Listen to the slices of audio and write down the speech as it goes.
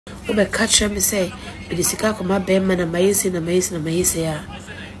Obe catch me say, "Bidisika koma bema na mayesi ya."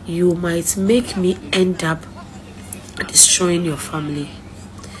 You might make me end up destroying your family.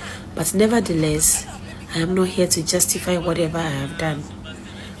 But nevertheless, I am not here to justify whatever I have done.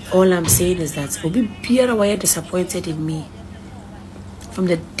 All I'm saying is that Obi Biara were disappointed in me from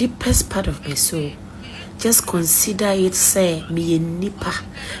the deepest part of my soul. Just consider it, say, me a nipper,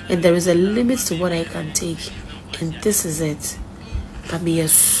 and there is a limit to what I can take, and this is it. But me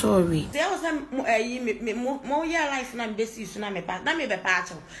is sorry. There was more year life na mbesi so na me pa na me be pa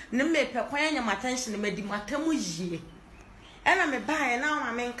acho na me pe kwan nya attention me di matamu yie ena me ba e na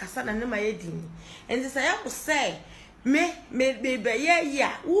ma me nkasa na ma ye din enti say ya ko say me be ye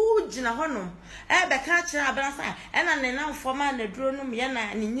ya wo gina hono e be ka kire abrasa ena ne na forma na duro no me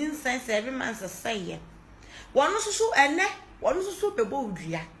na ne nyinsan 7 months say wono so be bo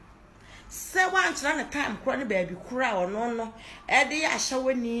udua se wan kire na time kro ne ba bi kura ono no e de ya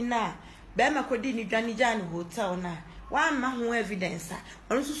hyawani na be makodi ni dwanija hotel na wa ma ho evidence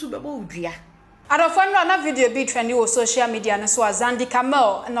ono so be bo udua Adofano na video bi trendy wo social media no so Xandy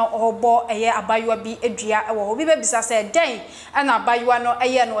Kamel na obo eye abaywa bi edua e wo obi be bisa se den na abaywa no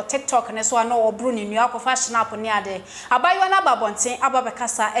eye no TikTok ne so na obru ni nua akofa snap ne ade abaywa na babonten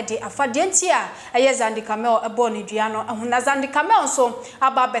ababekasa e de afade ntia eye Xandy Kamel ebo ni dua no ehun na Xandy Kamel so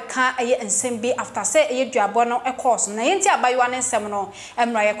ababeka eye ensem bi after say eye duabɔ no e course na ye ntia abaywa ne nsem no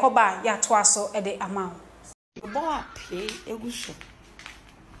emra ye koba ya to aso e de ama bo ape eguso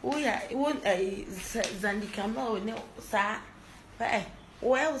Oya, Xandy Kamel ne sa we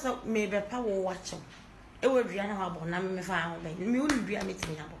was me be pa wo watch e we dua na abo na me fa ho be me unu dua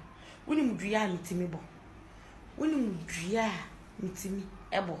metimi abo unu mu dua metimi bo unu mu dua metimi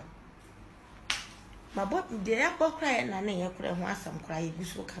ebo ma bo de ya bo kra na na ye kra ho asam kra ye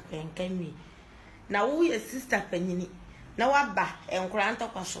guso ka kra nkanwi na wo ye sister panyini na waba enkra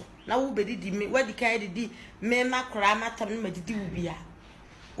ntokwaso na wo bedidi me wadi kai didi me makra matam na madidi wo bia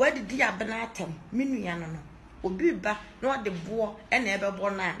wadi di abena atem minua no obi ba na ode bo e na ebe bo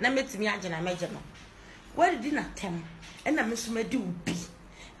na metimi agena meje no wadi di na tem e na mesoma di ubi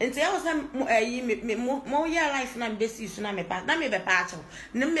enti ya wasa mo year life na mbesi so na me pa na me be pa acho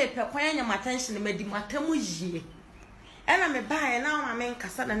na me pe kwan nya attention me di matamu yie e na me ba e na ma me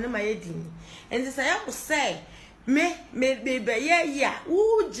nkasa na ma ye di enti say ya ko say me be ye ya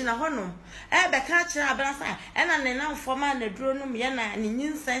wo gina hono e be ka kire abrasa e na ne na forma na duro no me na ne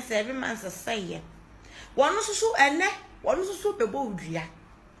nyinsan 7 months say wono so be bo udua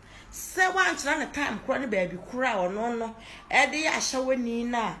se wan kire na time kro ne ba bi kura ono no e de ya hyawani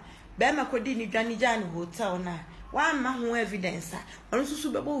na be makodi ni dwanija hotel na wa ma ho evidence wono so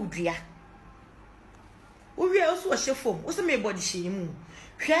be bo udua wo wie wo so hyefom wo se me body shemu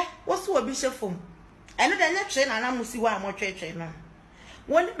hwe wo so obi hyefom eno da nya twe na musi wa mo twetwe no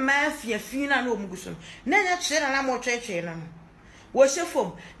won ma fiafi na no muguso na nya twe na mo twetwe no wo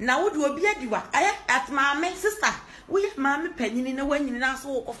hyefom na wo de obi adiwa aya at maame sister wo ye maame panyini na wanyini na so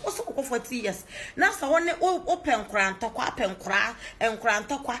wo 40 years na so won o penkra ntokwa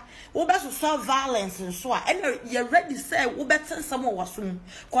wo be so violence nso a ena ye ready say wo betin sam wo so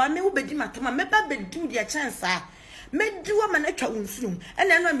ko me wo bedi matama me ba bedi dia chance a Medi wa mana twa unsum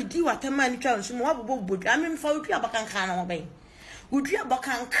ena no medi wa tema ni twa unsum wa bobo bodu amem fa odu abakan kan na oben odu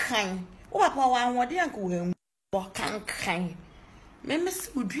abakan kan wo papa wa anwode anko wa bokan kan memes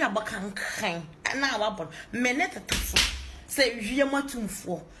odu abakan kan na wa bod menete tofo se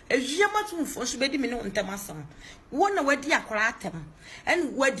wiematumfo ewiematumfo so bedi me ne ntamasam wona wadi akora atem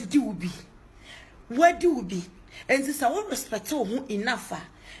en wadi ubi enzi sa wo respect wo hu enough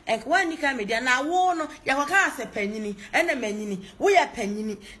and when you come media na wo no ya kwaka ase panyini ene manyini wo ya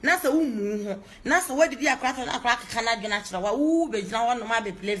panyini na sa wo mu ho na sa wadi di akora kaka na dwena kira wa wo be gina wo no ma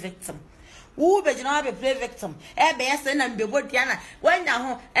be play victim e be yesa na mbebo dia na wanya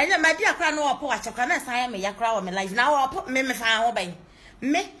ho enye ma di akora no opo achakwa na sa ya me yakora wo me life na wo opo me fa ho ban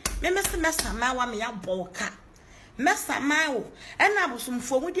me se mesa ma wa me ya boka mesa mawo ena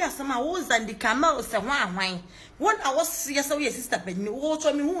abosumfo mu di asema wo Xandy Kamel se ho ahwan won a wo se so ye sister panyini wo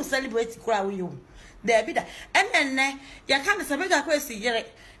to me hu celebrate kura wo yo there be da enne ya kan se mega kwesi yere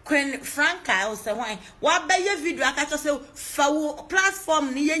Queen Franca o se hwan wa ba ye video aka se fa wo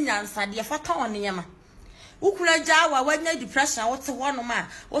platform ni ye nyansa de fa ton ne yema ukura jawa wanya depression wo te wono ma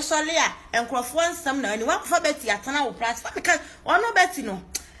wo sole a enkrofo nsam na ani wa fa beti atana wo platform ka wono beti no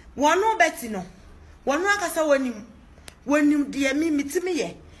wono aka se wonim de mi mitimi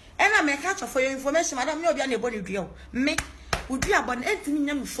ye ena me ka for your information madam me obi na ebo ne dua me udua abon entimi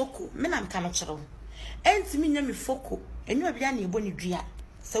nya me foko me na mka me kire wo entimi nya me foko enyo obi na ebo ne dua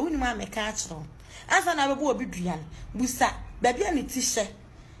se woni ma me ka kire wo asa na bebo obi dua busa ba bia ne ti hye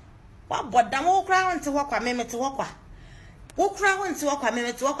What bodam wo kra wonte wo kwa memete wo kwa. Wo kra wonte wo kwa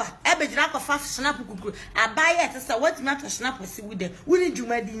memete wo kwa. Ebe gira kwa fa snap kukuru. Abaye te se what me to snap si wude. Woni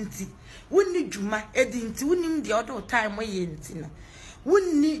dwuma di nti. Woni dwuma edi nti wonim de odo time wo ye nti no.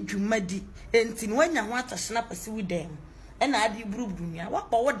 Woni dwuma di enti no wanya ho to snap si wude. Ena adi buruburu nya wa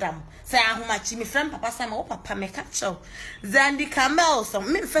kpo wodam. Se ahomachi me friend papa sama wo papa me catch Xandy Kamel so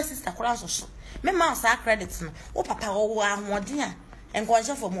me first sister kura so. Me ma sa credit no. Wo papa wo ahoden a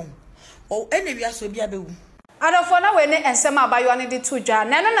enkonje for mom. O ene wi aso bia bewu. Adofo na we ne ensem abayo ne de tujwa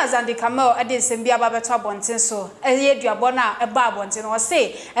na na Xandy Kamel ade ensem bia babeto abonten so eye duabɔ na eba abonten no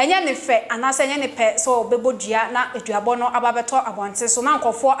se enye ne fe anase enye ne pe so obebodua na duabɔ no ababeto abonten so na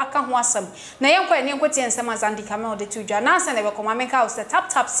nkofo aka ho asem na yenkɔ ene nkɔti ensem Xandy Kamel de tujwa na se ne be koma menka o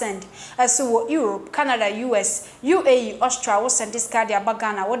tap send so wo Europe, Canada, US, UAE, Australia wo send this card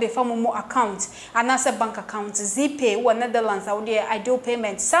abagana wo de famomo account anase bank account ZPay wo Netherlands wo de ideal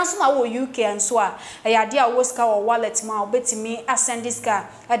payment sanso na wo UK anso a ade a wo or wallet ma obetimi asend this car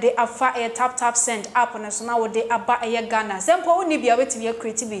at the afa a tap send app on so now de aba a Ghana simple oni bia obetimi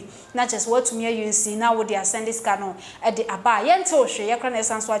create bi na just what to me you see now de send this car no at the aba yente o hwe yakra na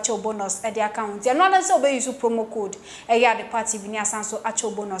sanso ache bonus at the account ya no na se obe use promo code e ya the party bi ni sanso ache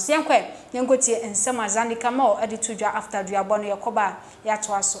bonus yenkoti ensem Xandy Kamel at the tujwa after duabɔ no yakoba ya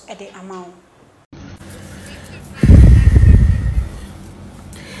to aso at the amount.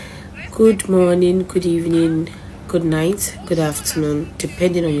 Good morning, good evening, good night, good afternoon,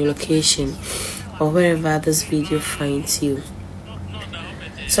 depending on your location or wherever this video finds you.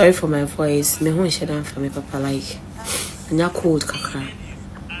 Sorry for my voice. Me ho shedan for me papa like. Anya cold kakra.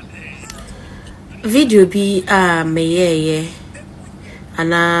 Video be me ye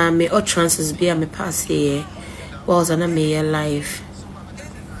ana me utterances be me pass ye. Was ana me live.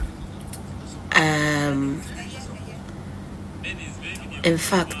 In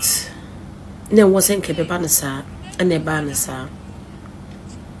fact, there wasn't kept banasa and a banasa.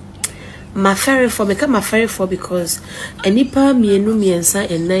 My ferry for me come my ferry for because any pa me no me ensa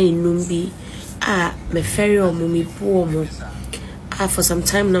and nine numbi me ferry or mummy poor for some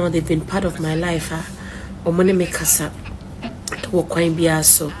time now they've been part of my life or money make us up to quite be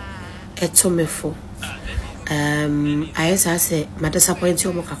so eto me for I say my disappoint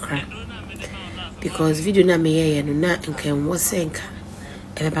you kakra because video na me ye no na nkan wo senka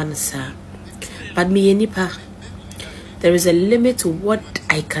e banasa. But me nipa, there is a limit to what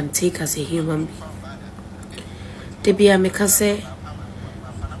I can take as a human being. Tebia me ka se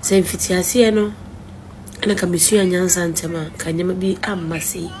mfitiase no ana ka mesu anyansa ntema ka nyama bi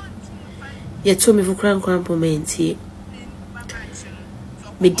amase ye to me fukran pomenti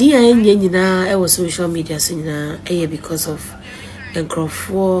me dia enya nyina e was social media so nyina e because of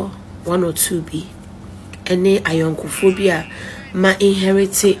enkrofo 1 or 2 bi ene ayonkophobia ma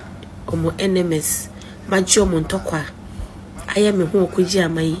inherit omo enemies majo mo ntokwa aya me ho okoji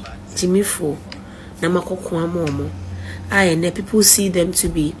amai jimifo na makoko amomo aya people see them to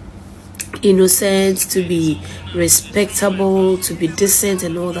be innocent, to be respectable, to be decent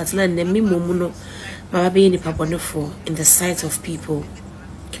and all that na me momu no ma be ni pabonefo in the sight of people.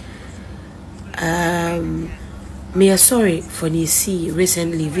 Me sorry for ni see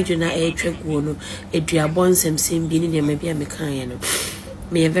recently video na air track wono eduabɔ nsɛm sɛm bi ni ne ma bia me kan ye no.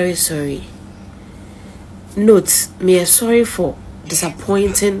 Me very sorry. Note, me sorry for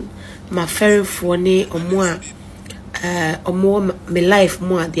disappointing my ferry for ne or more my life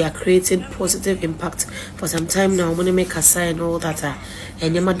more. They are creating positive impact for some time now. I'm gonna make a sign and all that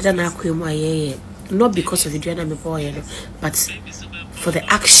and your mother not because of the me boy, but for the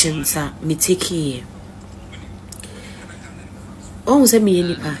actions me take here. Oh, say me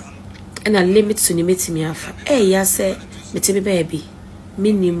nipa and a limit to limit me afa. Hey, ya say me tell me baby.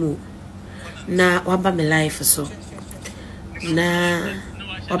 Minimu na waba me life so na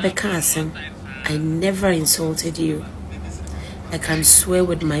wabeka asem. I never insulted you. I can swear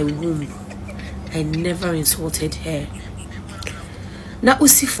with my womb I never insulted her. Na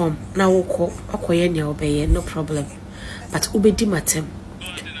usi form na woko akoye nya obeye no problem, but ubedi matem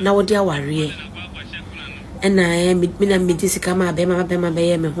na wodi aware and I mina medisika ma be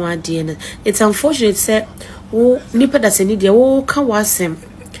me ho ade na. It's unfortunate say wo nipa da se ni de wo ka wasem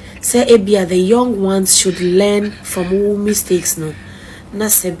say ebia the young ones should learn from all mistakes no na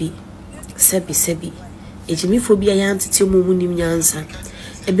sebi ejimiphobia yantete omunim nyansa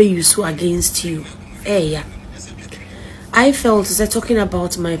ebe use against you yeah. I felt that talking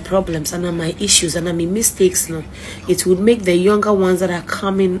about my problems and my issues and my mistakes no, it would make the younger ones that are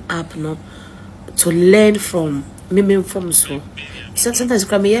coming up no to learn from me from so sometimes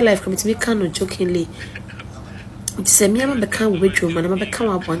come your life come to me kind of jokingly It's a me am become with woman, I'm become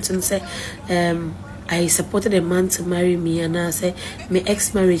up once and say I supported a man to marry me, and I say my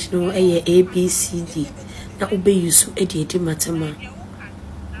ex-marriage no A B C D. Now obey you so matama.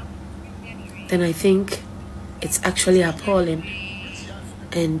 Then I think it's actually appalling.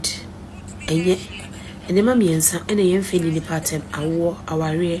 And yet and the mammy and a young thing in the pattern I wore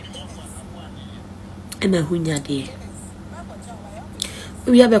our rear and a hunya dear.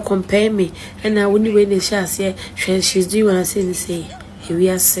 We have a compare me, and I wouldn't wait the shall say she's doing what I say, here we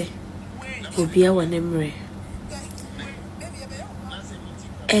are say. Will be our memory.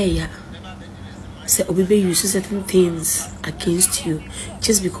 Yeah. Say, Obibe uses certain things against you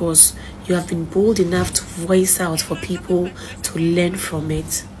just because you have been bold enough to voice out for people to learn from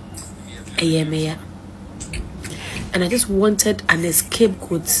it. And I just wanted an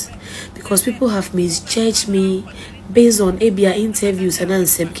scapegoat because people have misjudged me based on ABI interviews and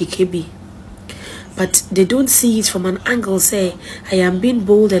ansem KKB. But they don't see it from an angle, say, I am being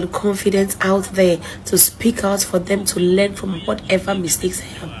bold and confident out there to speak out for them to learn from whatever mistakes I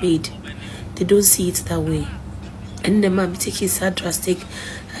have made. They don't see it that way. And then I'm taking such drastic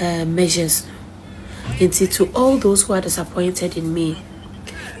measures. And see, to all those who are disappointed in me,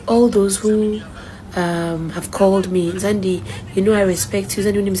 all those who have called me, Xandy, you know I respect you,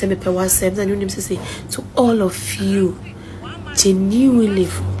 Xandy, say me per WhatsApp, Xandy, say to all of you, genuinely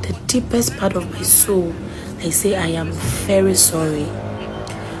from the deepest part of my soul, I say I am very sorry.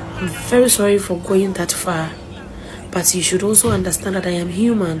 I'm very sorry for going that far. But you should also understand that I am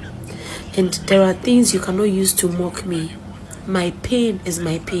human. And there are things you cannot use to mock me. My pain is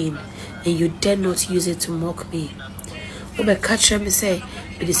my pain. And you dare not use it to mock me. You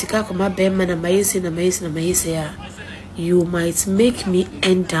might make me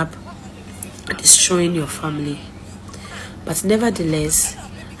end up destroying your family. But nevertheless,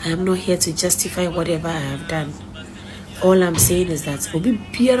 I am not here to justify whatever I have done. All I'm saying is that Obi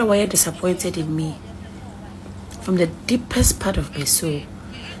Biara were disappointed in me from the deepest part of my soul.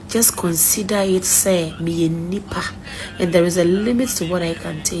 Just consider it, say, me a nipper, and there is a limit to what I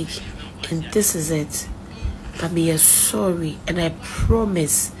can take, and this is it. But me is sorry, and I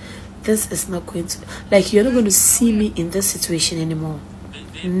promise this is not going to, like, you're not going to see me in this situation anymore.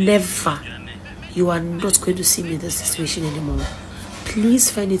 Never. You are not going to see me in this situation anymore. Please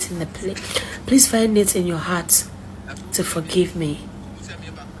find it in the please find it in your heart to forgive me.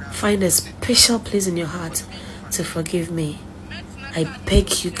 Find a special place in your heart to forgive me. I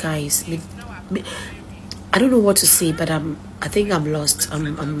beg you guys. I don't know what to say, but I think I'm lost.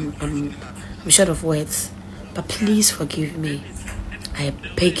 I'm short of words. But please forgive me. I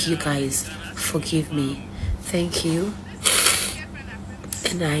beg you guys, forgive me. Thank you.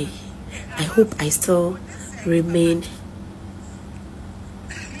 And I hope I still remain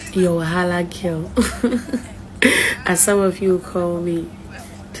your Wahala girl. As some of you call me.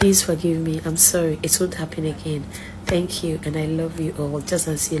 Please forgive me. I'm sorry. It won't happen again. Thank you, and I love you all just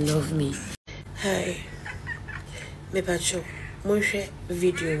as you love me. Hi. Me bacho. Mo share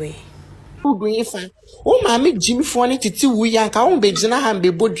video way. Oh, mammy, Jimmy Fonny to 2 young cow, Bejana, and be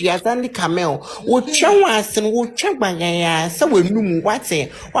Young Xandy Kamel. Would Chawas and would check my so will no what's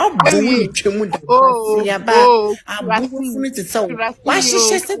it. What boy, Chimu, oh, I'm going to tell. Why she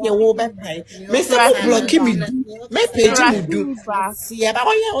said your woe by Mr. Blocking me, my page would do. See about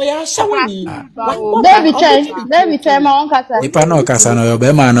your showing. Baby, try my own casa. Nipa no kasa no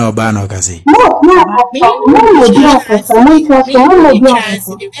be ma na oba no kase.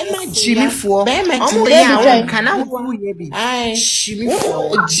 Jimmy for Bema, can I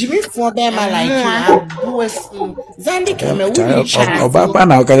Jimmy for Bema like you. Xandy Kamel, Oba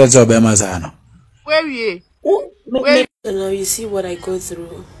na kasa so be ma sa no. Where you? So now you see what I go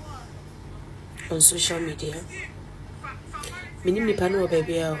through on social media. I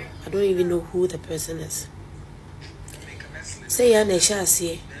don't even know who the person is. Say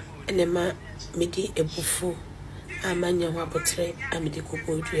Nesha and a man midi a buffo, a man yawabotre, a medical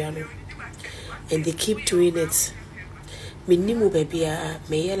driano. And they keep doing it. Minimu baby,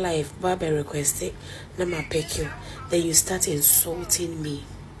 may your life, Baba requested, Nama Pekyo. Then you start insulting me.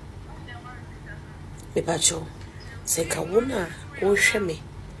 Me bacho, say Kawuna, or Sheme.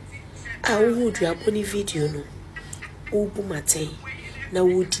 I would you have any video no. Ubu mate, na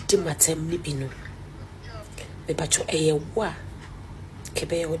wudi matem nibino. Me bacho wa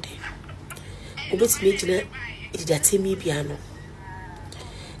kebe ode. Ubet me jina idate mi biano.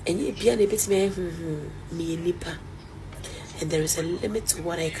 Enye biano bit me nipa. And there is a limit to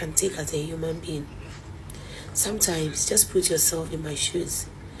what I can take as a human being. Sometimes just put yourself in my shoes.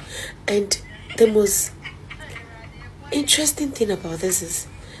 And the most interesting thing about this is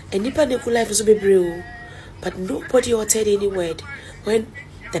nipa neku life is so be But nobody uttered any word when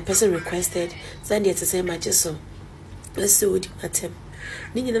the person requested Xandy to say my so. Let's see what matter.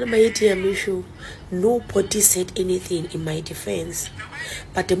 Nobody said anything in my defense.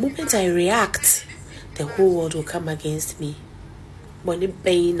 But the moment I react, the whole world will come against me. Bonnie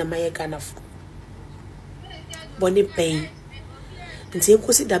pain na my ganaf. Bonnie pain. And say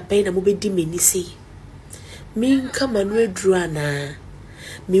consider pain na mobe di menisi. Me come and withdraw na.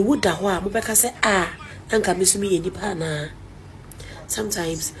 Me would da wa mobeka say anka me sumi yeni pa na.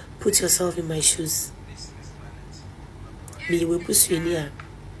 Sometimes put yourself in my shoes. Me will push you near.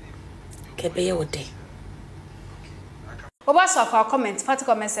 Kebeye wote. Obaso for comment, party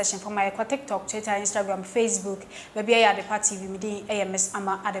comment section for my TikTok, Twitter, Instagram, Facebook. Baby I the party TV me AMS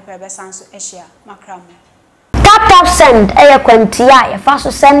ama adepa be sanso ehia makram. Tap send kwentia so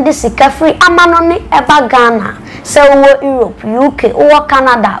send sika free amano ne eba Ghana se wo Europe UK wo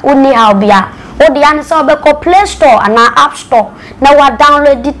Canada uni how bia wo de an se obeko Play Store and App Store na wa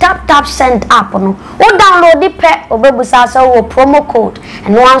download the tap send app no wo download the pe obebusa se wo promo code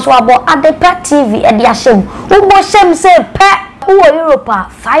and once wo abo adepa TV e de ahyem wo bo hyem se pe who Europe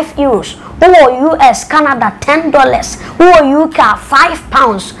 €5, who US Canada $10, who UK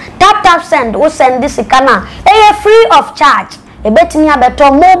 £5. Tap send, who send this Ghana free of charge. A betting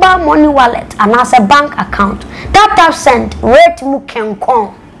better mobile money wallet and as a bank account. Tap send rate mu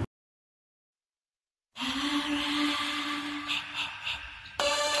kenkon.